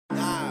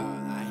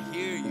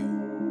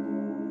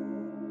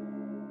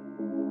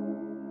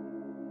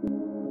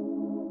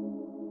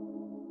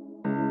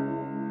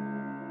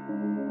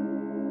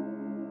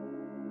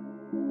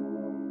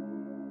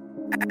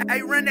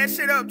Hey, run that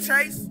shit up,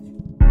 Chase.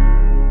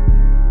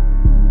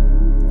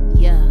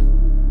 Yeah.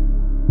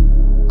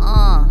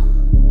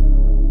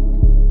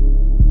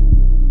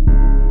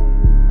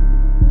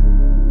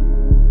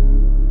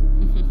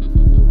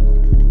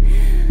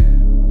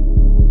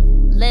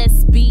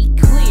 Let's be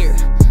clear,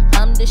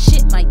 I'm the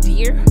shit, my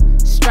dear.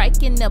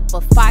 Striking up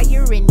a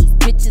fire in these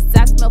bitches,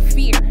 I smell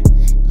fear.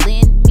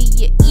 Lend me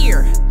your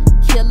ear,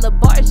 killer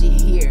bars you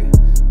hear.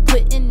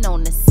 Putting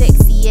on a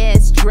sexy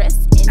ass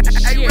dress and a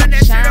sheer,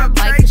 shine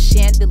like a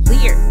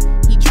chandelier.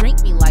 He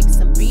drink me like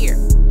some beer.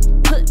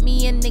 Put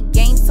me in the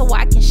game so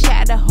I can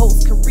shatter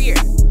hoes' career.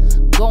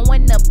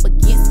 Going up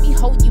against me,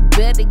 ho, you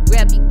better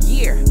grab your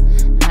gear.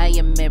 I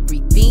am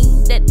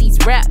everything that these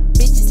rap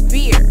bitches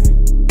fear.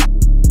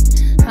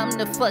 I'm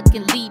the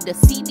fucking leader.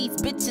 See these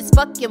bitches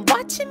fucking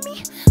watching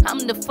me? I'm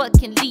the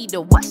fucking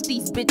leader. Watch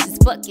these bitches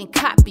fucking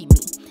copy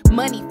me.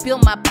 Money fill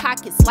my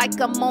pockets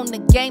like I'm on the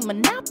game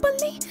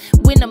Monopoly.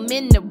 When I'm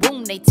in the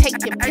room, they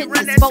taking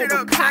pictures,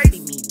 photocopy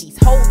me. These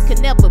hoes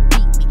can never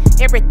beat me.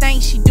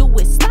 Everything she do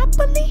is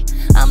sloppily.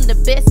 I'm the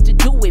best to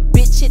do it,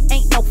 bitch. It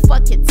ain't no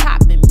fucking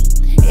topping me.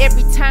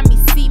 Every time he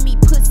see me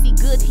pussy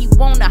good, he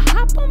wanna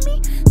hop on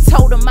me.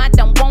 Told him I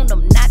don't want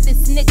him, not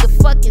this nigga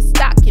fucking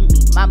stalking me.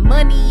 My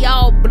money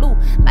all blue,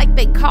 like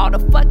they call the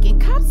fucking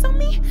cops on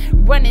me.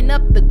 Running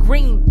up the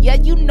green, yeah,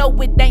 you know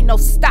it ain't no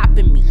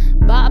stopping me.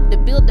 Bob the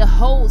builder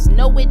hoes,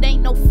 no it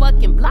ain't no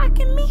fucking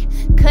blocking me.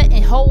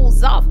 Cutting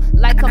hoes off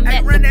like I'm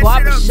at the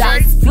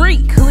barbershop.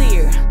 Free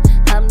clear,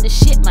 I'm the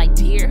shit, my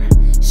dear.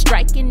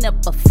 Striking up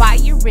a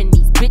fire in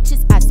these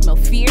bitches, I smell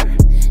fear.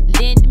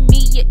 Lend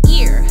me your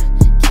ear,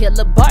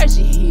 killer bars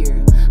you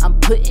hear. I'm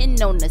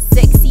putting on a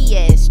sexy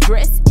ass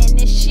dress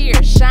and a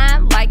sheer,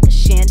 shine like a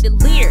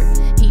chandelier.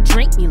 He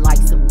drink me like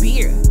some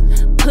beer.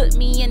 Put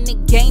me in the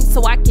game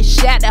so I can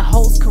shatter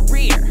hoes'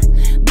 career.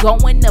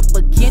 Going up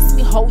against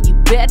me, ho, you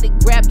better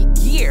grab your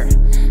gear.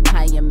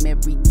 I am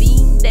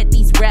everything that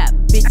these rap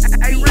bitches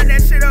fear. Hey, run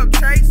that shit up,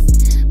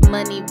 Chase.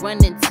 Money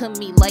running to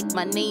me like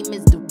my name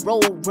is the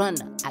road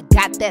runner. I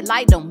got that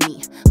light on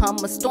me. I'm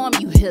a storm,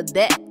 you hear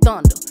that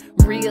thunder.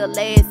 Real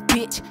ass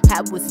bitch,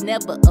 I was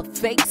never a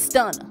fake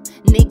stunner.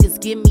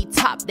 Niggas give me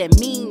top, that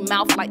mean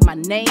mouth like my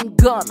name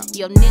Gunner.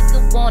 Yo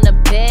nigga want a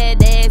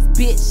badass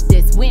bitch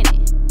that's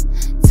winning.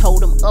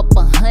 Told him up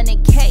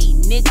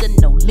 100K, nigga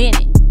no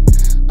linen.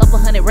 Up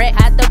 100 rack,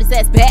 I throw this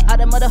ass back. All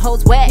them other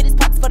hoes whack. Hit his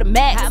pockets for the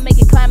max. I make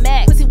it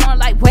climax. Pussy want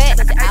like whack.